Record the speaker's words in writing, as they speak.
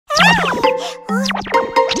Dragon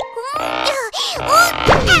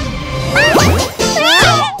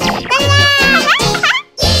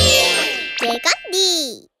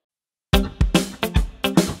Dee.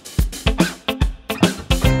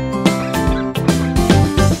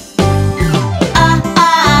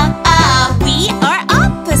 We are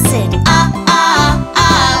opposite.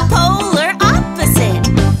 Polar opposite.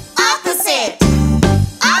 Opposite.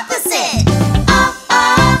 Opposite.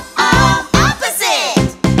 Opposite.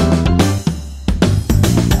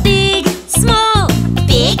 Big, small.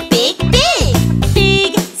 Big, big, big.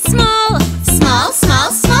 Big, small. Small,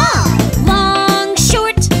 small, small. Long,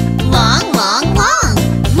 short. Long, long, long.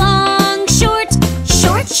 Long, short.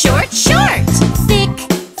 Short, short, short. Thick,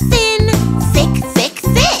 thin. Thick, thick,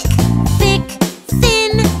 thick. Thick,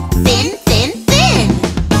 thin. Thin, thin, thin.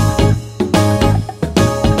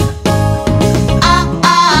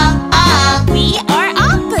 We are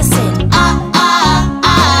opposite.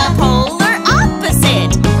 Polar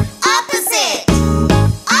opposite. Opposite.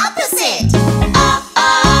 Opposite.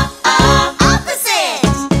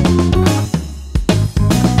 Opposite.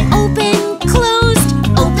 Open, closed.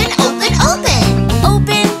 Open, open, open.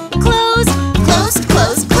 Open, closed. Closed,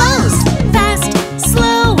 closed, closed. Fast,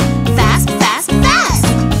 slow. Fast, fast, fast.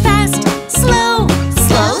 Fast, slow.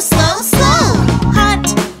 Slow, slow, slow. Hot,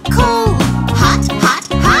 cold. Hot, hot,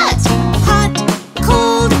 hot. Hot,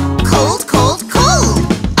 cold. Cold, cold, cold.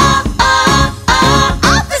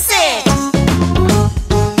 Opposite.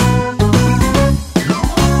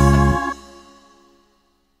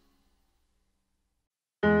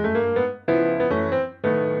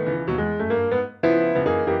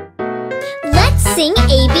 Let's sing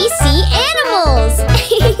ABC Animals.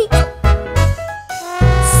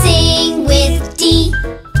 Sing with D.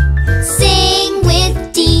 Sing with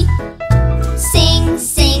D. Sing,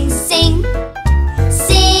 sing, sing.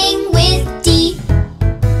 Sing with D.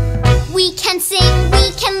 We can sing,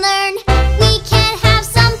 we can learn, we can have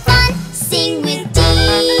some fun. Sing with D.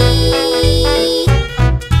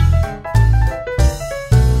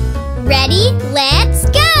 Ready? Let's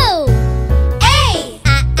go! A.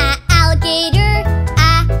 Alligator.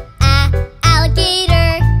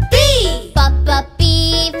 Alligator. B.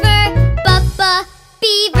 Beaver.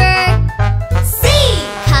 Beaver. C.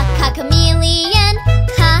 Chameleon.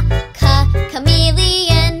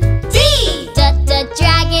 Chameleon. D.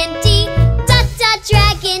 Dragon Dee.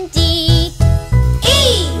 Dragon Dee. E.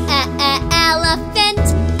 Elephant.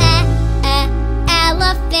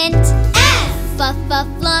 Elephant. F.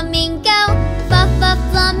 Flamingo.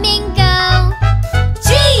 Flamingo. G.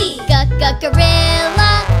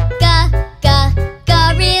 Gorilla.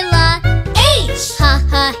 Gorilla. H.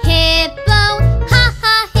 Hippo.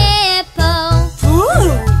 Hippo.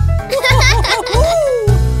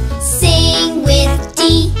 Sing with D.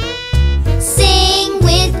 Sing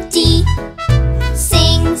with D.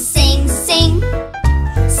 Sing, sing, sing.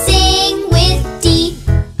 Sing with D.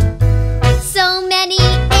 So many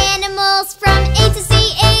animals from A to Z,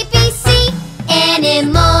 ABC.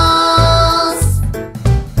 Animals.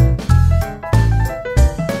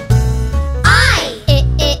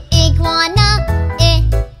 Iguana.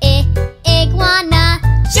 Iguana.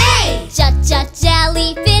 J.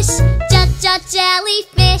 Jellyfish.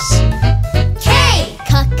 Jellyfish. K.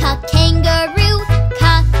 Kangaroo.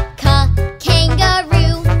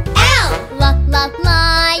 Kangaroo. L.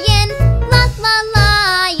 Lion.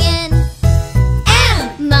 Lion.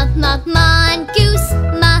 M. Mongoose.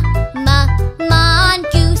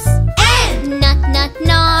 Mongoose. N.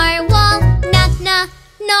 Narwhal.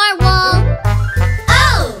 Narwhal. O.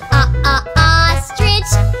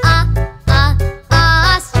 Ostrich.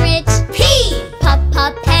 Ostrich. P.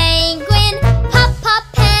 Penguin.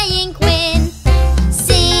 Penguin.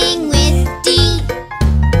 Sing with D.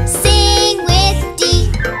 Sing with D.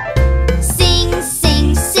 Sing,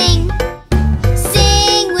 sing, sing.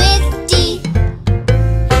 Sing with D.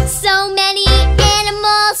 So many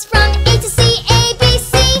animals from A to Z,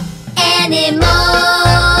 ABC.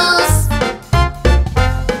 Animals.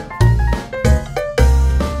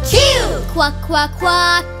 Q.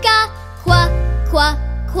 Quacka.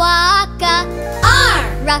 Quacka. R.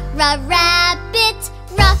 Rabbit.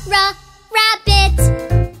 Rabbit.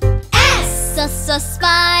 S.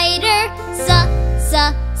 Spider.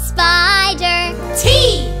 Spider. T.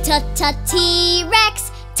 T-Rex.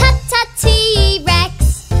 T-Rex.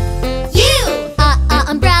 U.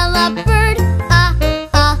 Umbrella bird.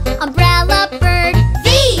 Umbrella bird. V.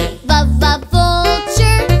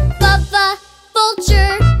 Vulture.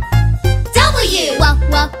 Vulture. W.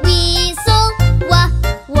 Weasel.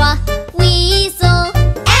 Weasel.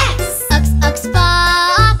 X.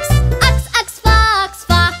 Fox.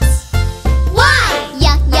 Fox. Y.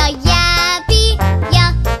 Rabbit.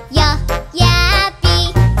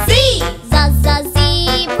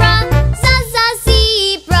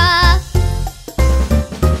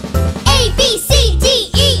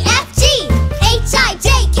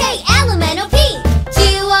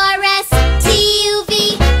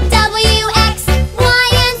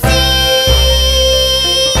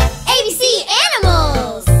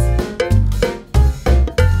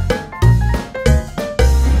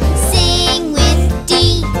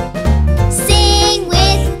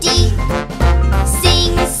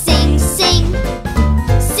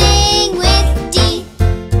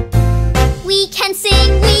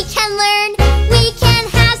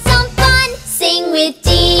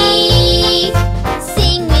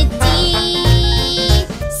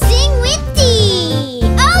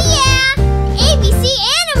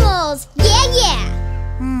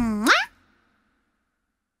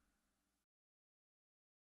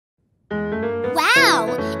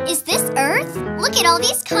 at all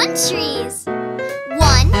these countries. 1,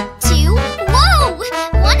 2, whoa!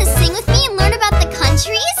 Want to sing with me and learn about the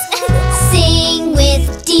countries? Sing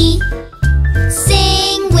with Dee.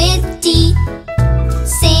 Sing with Dee.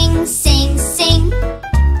 Sing, sing, sing.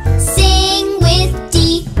 Sing with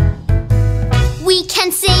Dee. We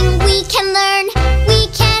can sing, we can learn, we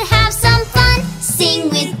can have some fun.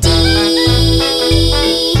 Sing with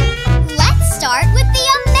Dee. Let's start with the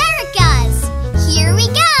Americas. Here we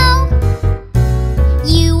go.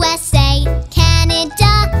 USA,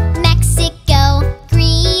 Canada, Mexico,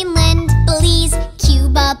 Greenland, Belize,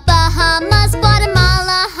 Cuba, Bahamas,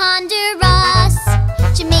 Guatemala, Honduras,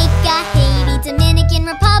 Jamaica, Haiti, Dominican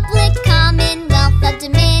Republic, Commonwealth of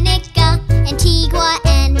Dominica, Antigua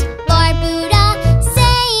and Barbuda,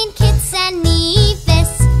 Saint Kitts and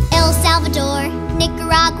Nevis, El Salvador,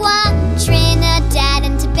 Nicaragua, Trinidad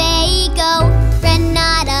and Tobago,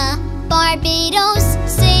 Grenada, Barbados,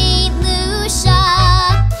 St. Lucia,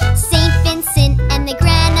 St. Vincent and the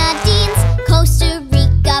Grenadines, Costa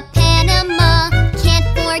Rica, Panama, can't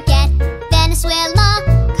forget Venezuela,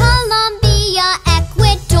 Colombia,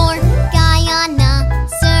 Ecuador, Guyana,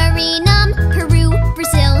 Suriname, Peru,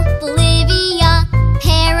 Brazil, Bolivia,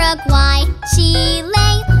 Paraguay,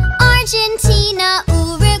 Chile, Argentina,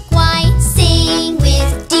 Uruguay. Sing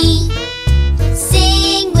with Dee.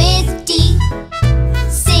 Sing with Dee.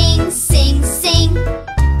 Sing, sing, sing.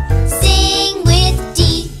 Sing with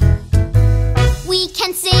Dee. We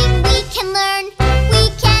can sing, we can learn, we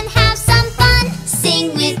can have some fun.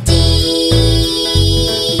 Sing with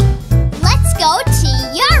Dee. Let's go to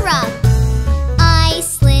Europe.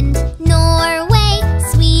 Iceland, Norway,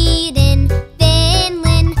 Sweden,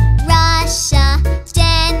 Finland, Russia,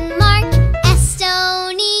 Denmark,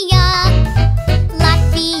 Estonia,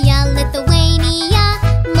 Latvia, Lithuania,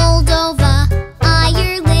 Moldova,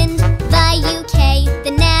 Ireland, the UK,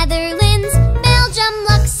 the Netherlands, Belgium,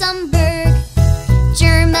 Luxembourg,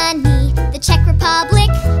 Germany, the Czech Republic,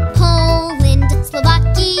 Poland,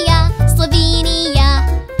 Slovakia, Slovenia,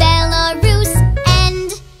 Belarus, and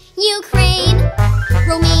Ukraine,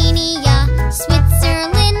 Romania,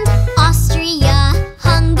 Switzerland, Austria,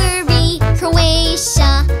 Hungary,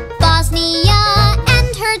 Croatia, Bosnia and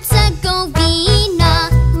Herzegovina,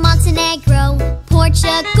 Montenegro,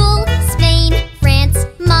 Portugal, Spain, France,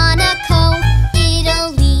 Monaco,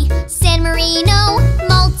 Italy, San Marino,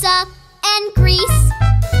 Malta, and Greece,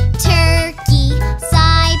 Turkey,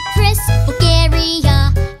 Cyprus,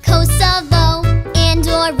 Bulgaria, Kosovo,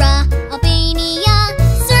 Andorra, Albania,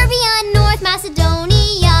 Serbia, North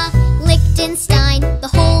Macedonia, Liechtenstein, the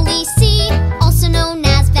Holy See, also known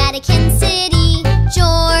as Vatican City,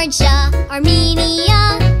 Georgia,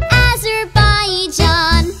 Armenia,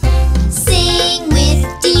 Azerbaijan. Sing with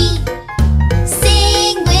Dee.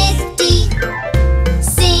 Sing with Dee.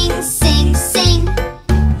 Sing, sing, sing.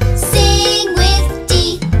 Sing with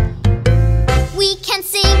Dee. We can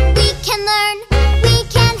sing, we can learn, we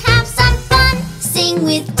can have some fun. Sing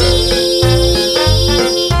with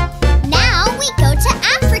Dee. Now we go to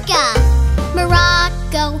Africa.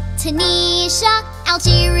 Morocco, Tunisia,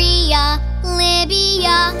 Algeria,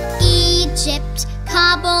 Libya, Egypt,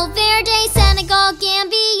 Cabo Verde, Senegal,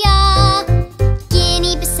 Gambia,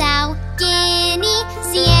 Guinea-Bissau, Guinea,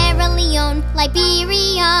 Sierra Leone,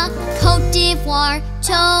 Liberia, Côte d'Ivoire,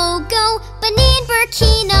 Togo, Benin,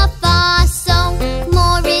 Burkina Faso,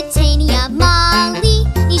 Mauritania, Mali,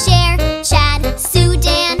 Niger, Chad,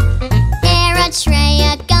 Sudan,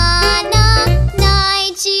 Eritrea, Ghana,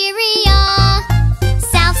 Nigeria,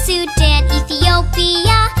 South Sudan,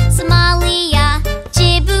 Ethiopia, Somalia,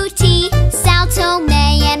 Djibouti, Sao Tome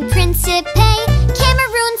and Principe,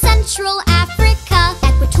 Cameroon, Central Africa,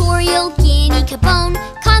 Equatorial Guinea, Gabon,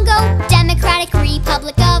 Congo, Democratic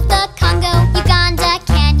Republic of the Congo, Uganda,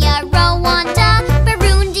 Kenya, Rwanda,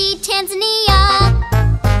 Burundi, Tanzania,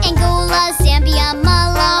 Angola, Zambia,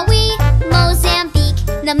 Malawi, Mozambique,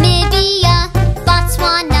 Namibia,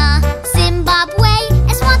 Botswana, Zimbabwe,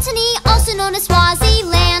 Eswatini, also known as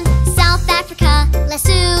Swaziland, South Africa,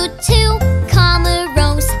 Lesotho,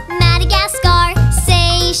 Comoros, Madagascar,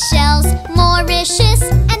 Seychelles, Mauritius,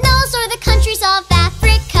 and those are the countries of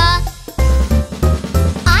Africa.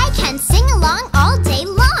 I can sing along all day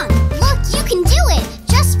long. Look, you can do it.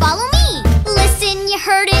 Just follow me. Listen, you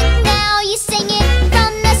heard it. Now you sing it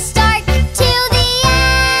from the start to the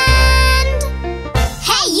end.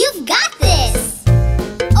 Hey, you've got this.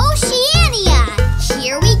 Oceania.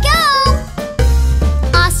 Here we go.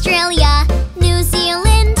 Australia, New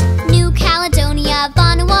Zealand, New Caledonia,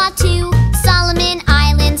 Vanuatu, Solomon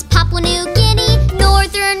Islands, Papua New Guinea,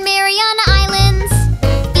 Northern Mariana Islands,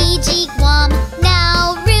 Fiji, Guam,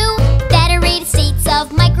 Nauru, Federated States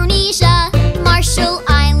of Micronesia, Marshall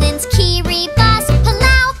Islands, Kiribati,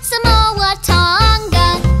 Palau, Samoa,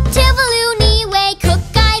 Tonga, Tuvalu, Niue, Cook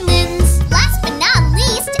Islands. Last but not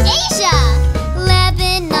least, Asia.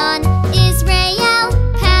 Lebanon, Israel,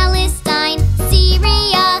 Palestine,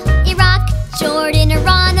 Syria, Iraq, Jordan,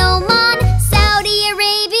 Iran, Oman, Saudi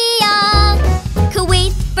Arabia,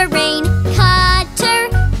 Kuwait, Bahrain, Qatar,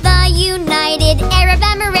 the United Arab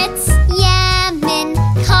Emirates, Yemen,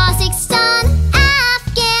 Kazakhstan,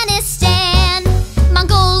 Afghanistan,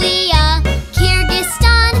 Mongolia,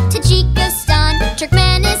 Kyrgyzstan, Tajikistan,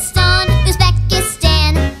 Turkmenistan,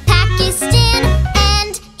 Uzbekistan, Pakistan,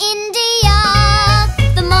 and India.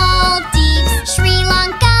 The Maldives, Sri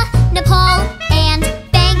Lanka, Nepal, and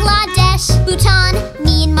Bangladesh, Bhutan,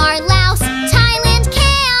 Myanmar, Laos, Thailand,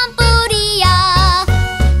 Cambodia,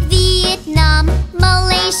 Vietnam,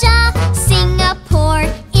 Malaysia, Singapore,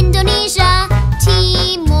 Indonesia,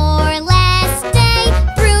 Timor-Leste,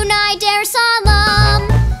 Brunei Darussalam,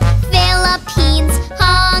 Philippines,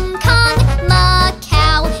 Hong Kong,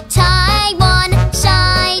 Macau, Taiwan,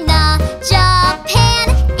 China, Japan,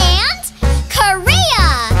 and Korea.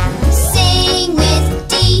 Sing with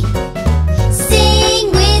D.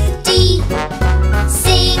 Sing with D.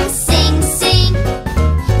 Sing, sing, sing.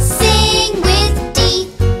 Sing with D.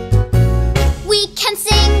 We can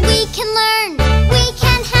sing, we can learn, we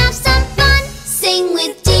can have some fun. Sing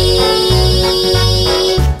with D.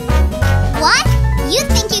 What? You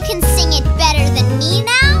think you can sing it better than me now?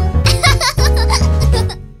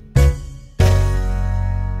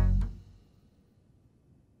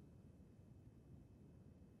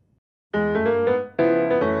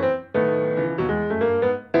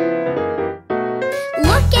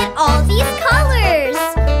 Look at all these colors.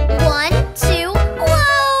 1, 2,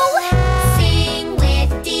 whoa! Sing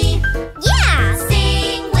with D. Yeah!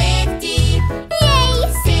 Sing with D. Yay!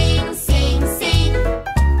 Sing, sing, sing.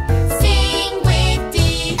 Sing with D.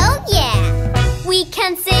 Oh yeah! We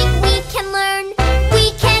can sing, we can learn,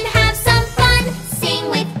 we can have some fun. Sing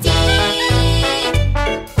with D.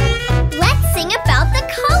 Let's sing about the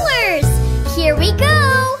colors. Here we go.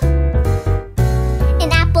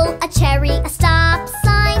 An apple, a cherry, a stop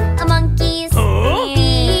sign, a monkey's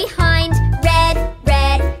behind. Red,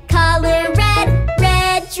 red, color red,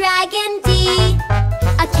 red dragon D.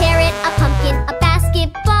 A carrot, a pumpkin, a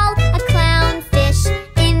basketball, a clownfish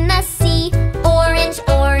in the sea. Orange,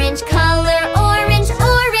 orange, color orange,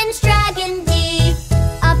 orange dragon D.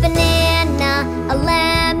 A banana, a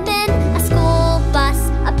lemon, a school bus,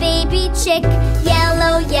 a baby chick.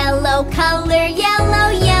 Yellow, yellow, color yellow,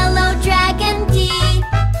 yellow dragon D.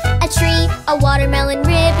 A tree, a watermelon,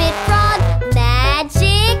 ribbit frog,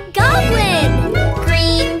 magic goblin.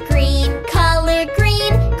 Green, green, color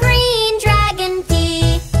green, green dragon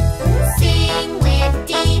D. Sing with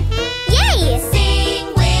D. Yay! Sing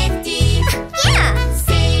with D. Yeah!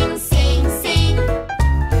 Sing, sing, sing.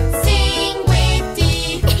 Sing with D.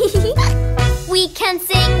 We can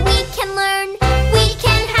sing, we can learn, we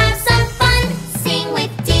can have some fun. Sing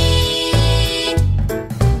with D.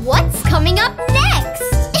 What's coming up next?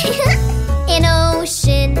 An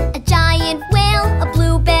ocean, a giant whale, a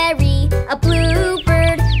blueberry, a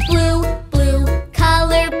bluebird, blue, blue,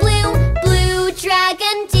 color blue, blue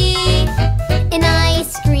dragon D. An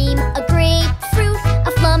ice cream, a grapefruit,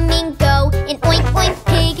 a flamingo, an oink oink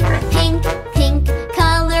pig, pink, pink,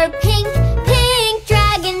 color pink, pink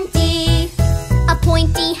dragon D. A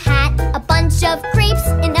pointy hat, a bunch of grapes,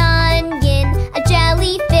 an onion, a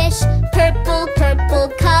jellyfish, purple, purple,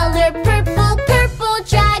 color purple, purple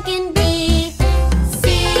dragon D.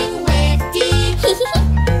 Sing with D.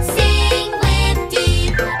 Sing with D.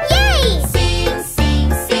 Yay! Sing, sing,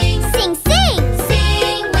 sing. Sing, sing.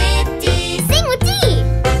 Sing with D. Sing with D.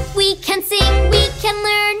 We can sing, we can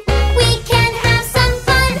learn, we can have some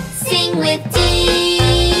fun. Sing with D.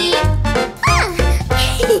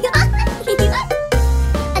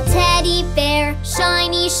 A teddy bear,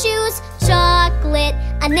 shiny shoes, chocolate,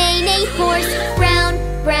 a neigh-neigh horse, brown,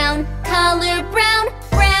 brown, color brown,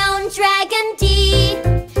 brown dragon D.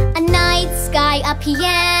 A night sky, a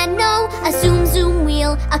piano, a zoom zoom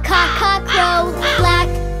wheel, a cock crow, black,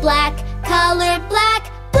 black, color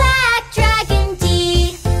black, black dragon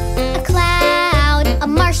D. A cloud, a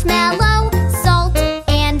marshmallow, salt,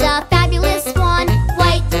 and a fabulous swan,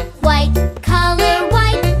 white, white, color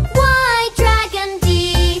white, white dragon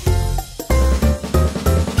D.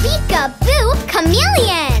 Peekaboo,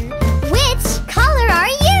 chameleon, which color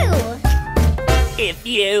are you? If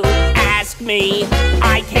you ask me,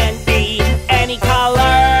 I can be any color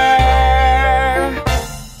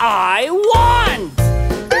I want.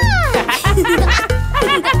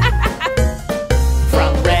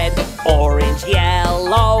 From red, orange,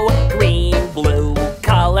 yellow, green, blue,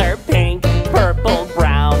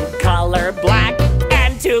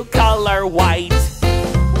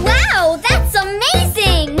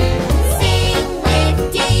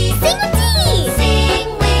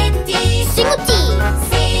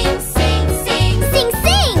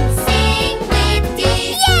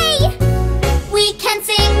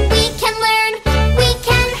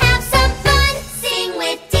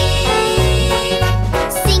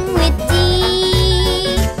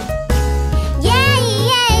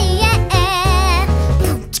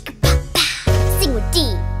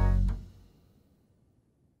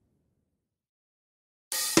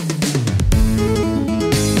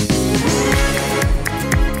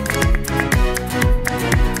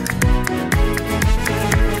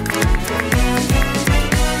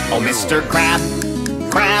 Mr. Crab.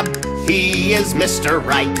 Crab, he is Mr.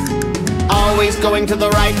 Right. Always going to the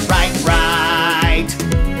right, right, right.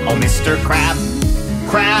 Oh, Mr. Crab.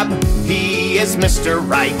 Crab, he is Mr.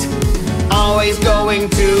 Right. Always going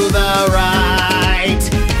to the right.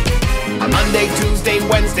 On Monday, Tuesday,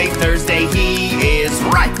 Wednesday, Thursday, he is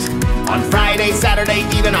right. On Friday, Saturday,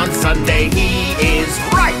 even on Sunday, he is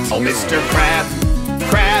right. Oh, Mr. Crab.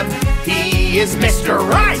 Crab, he is Mr.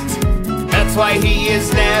 Right. That's why he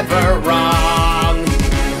is never wrong.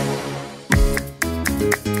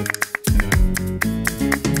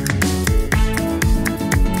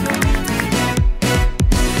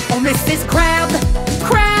 Oh, Mrs. Crab,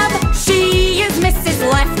 Crab, she is Mrs.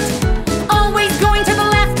 Left. Always going to the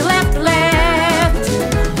left, left, left.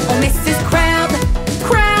 Oh, Mrs. Crab,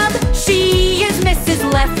 Crab, she is Mrs.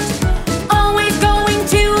 Left. Always going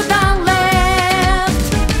to the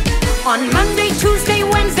left. On Monday, Tuesday,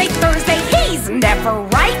 Wednesday, Thursday, he's never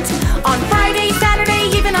right. On Friday, Saturday,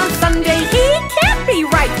 even on Sunday, he can't be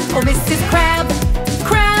right. Oh, Mrs. Crab,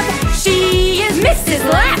 Crab, she is Mrs.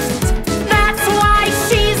 Left. That's why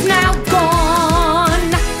she's now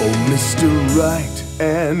gone. Oh, Mr. Right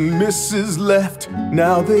and Mrs. Left,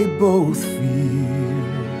 now they both feel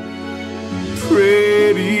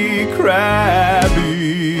pretty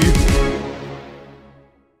crabby.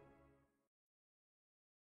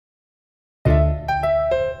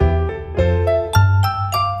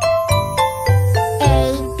 A,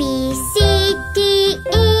 B, C, D,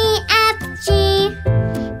 E, F, G,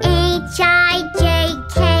 H, I, J,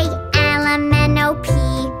 K, L, M, N, O, P,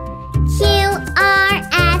 Q, R,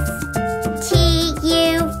 S, T,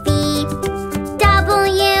 U, V,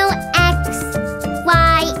 W, X,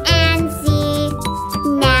 Y, and Z.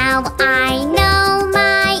 Now I know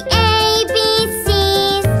my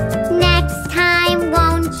ABCs. Next time,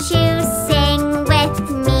 won't you sing with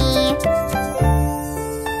me?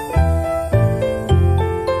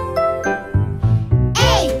 A,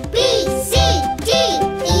 B, C, D,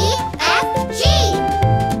 E, F, G,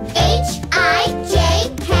 H, I, J,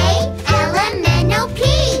 K, L, M, N, O, P,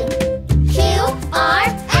 Q, R,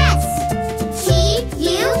 S, T,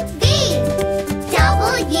 U, V,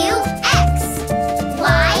 W, X,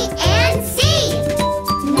 Y, and Z.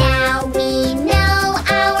 Now we know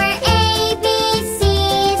our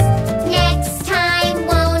ABCs. Next time,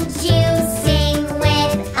 won't you sing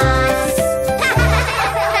with us?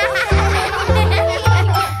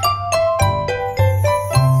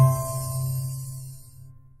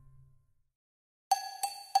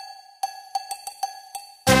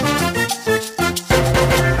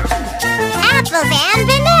 Apples and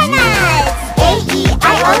bananas!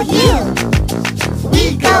 A-E-I-O-U. We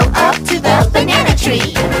go up to the banana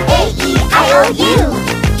tree. A-E-I-O-U.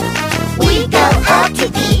 We go up to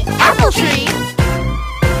the apple tree.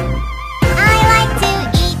 I like to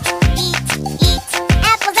eat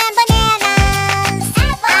apples and bananas.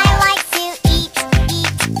 I like to eat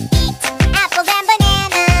apples and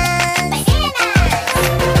bananas.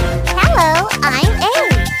 Hello, I'm A.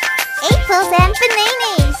 Apples and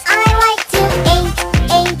bananas. I like to eat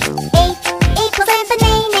apples and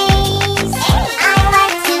bananas. I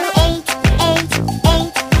like to eat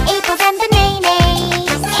apples and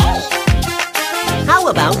bananas. How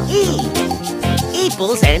about E?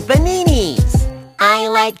 Apples and bananas. I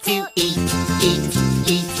like to eat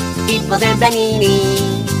apples and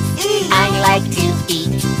bananas. I like to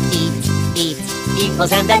eat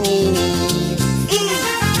apples and bananas.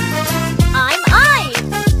 I'm I.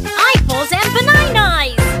 Apples and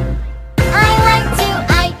bananas. I like to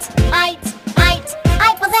eat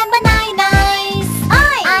apples and bananas. I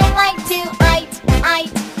like to eat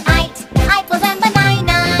apples and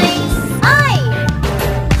bananas.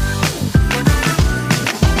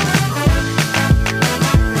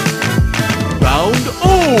 Round O,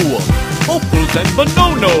 apples and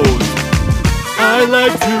bananas. I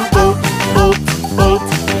like to oat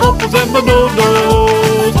apples and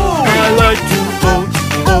bananas. I like to oat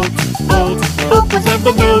apples and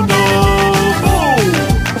bananas.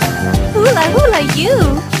 Hula hula you,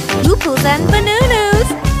 apples and bananas.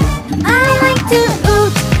 I like to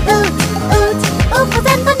oat apples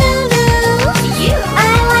and bananas. You. I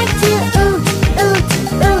like to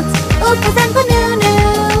oat apples and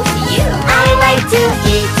bananas. You. I like to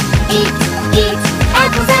eat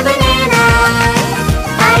apples and bananas.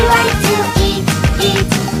 I like to eat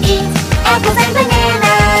apples and bananas.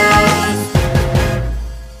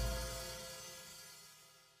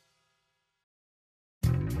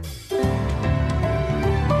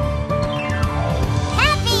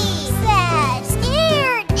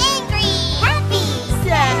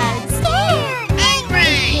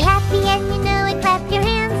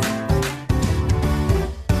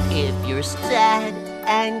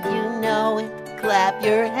 and you know it, clap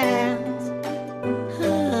your hands.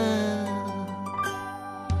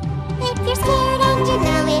 If you're scared and you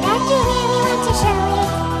know it and you really want to show it.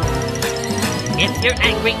 If you're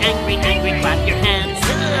angry, angry, angry, clap your hands.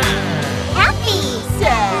 Happy,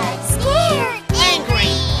 Sad, scared,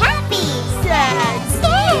 angry, happy, sad,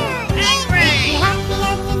 scared, angry. If you're happy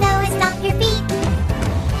and you know it, stomp your feet.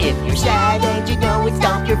 If you're sad and you know it,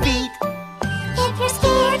 stomp your feet. If you're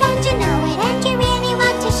scared and you know it and you really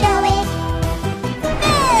want to show it.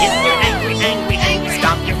 If you're angry, angry, angry,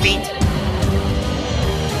 stomp your feet.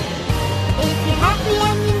 If you're happy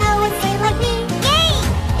and you know it, say like me. Yay!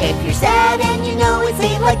 If you're sad and you know it,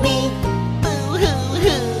 say it like me.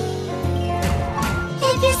 Boo-hoo-hoo.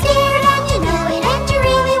 If you're scared and you know it and you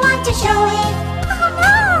really want to show it. Oh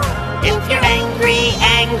no! If you're angry,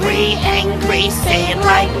 angry, angry, say it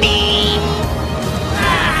like me.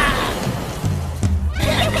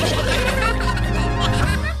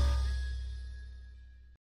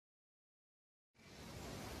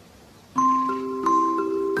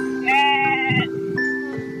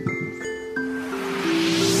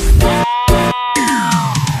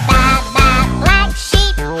 Baa, baa, black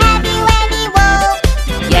sheep, have you any wool?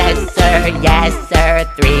 Yes sir,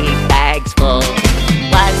 3 bags full. 1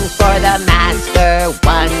 for the master,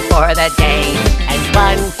 1 for the dame, and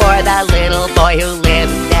 1 for the little boy who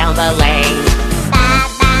lives down the lane. Baa,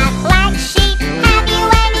 baa, black sheep, have you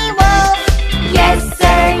any wool? Yes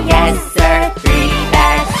sir, 3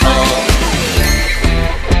 bags full.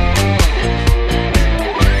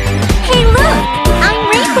 Hey look, I'm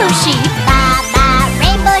Rainbow Sheep. Baa, baa,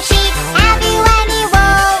 rainbow sheep, have you any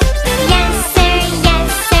wool? Yes sir,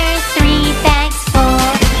 3 bags full.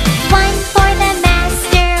 1 for the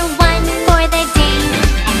master, 1 for the dame,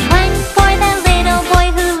 and 1 for the little boy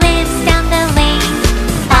who lives down the lane.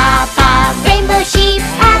 Baa, baa, rainbow sheep,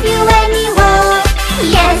 have you any wool?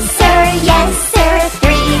 Yes sir,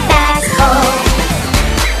 3 bags full.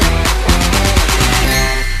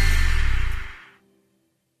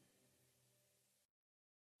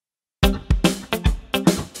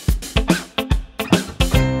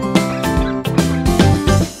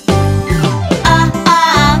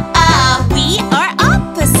 We are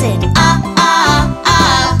opposite.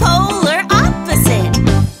 Polar opposite.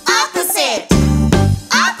 Opposite,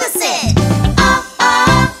 opposite,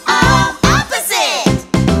 opposite.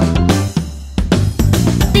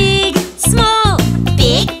 Big, small.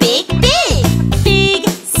 Big, big, big. Big,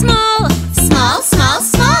 small. Small, small,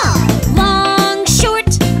 small. Long,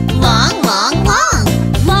 short. Long, long, long.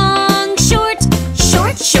 Long, short.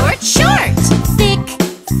 Short, short, short. Thick,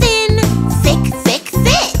 thin. Thick, thick,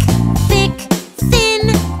 thick. Thick, thin.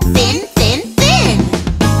 Thin, thin, thin.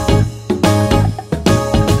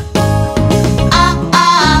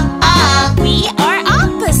 We are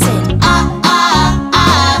opposite.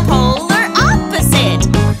 Polar opposite.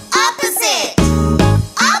 Opposite,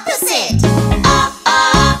 opposite,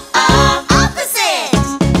 opposite.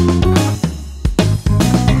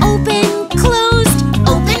 Open, closed.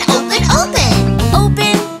 Open, open, open.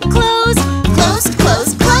 Open, closed. Closed,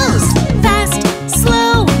 closed, closed. Fast,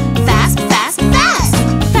 slow. Fast, fast, fast.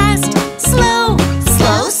 Fast, slow.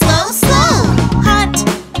 Slow, slow, slow. Hot,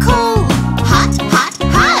 cold. Hot, hot,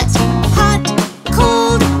 hot. Hot,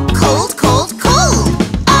 cold. Cold, cold, cold.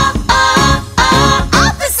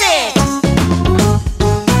 Opposite.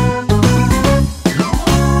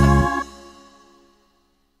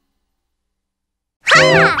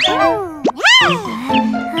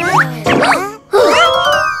 Ha!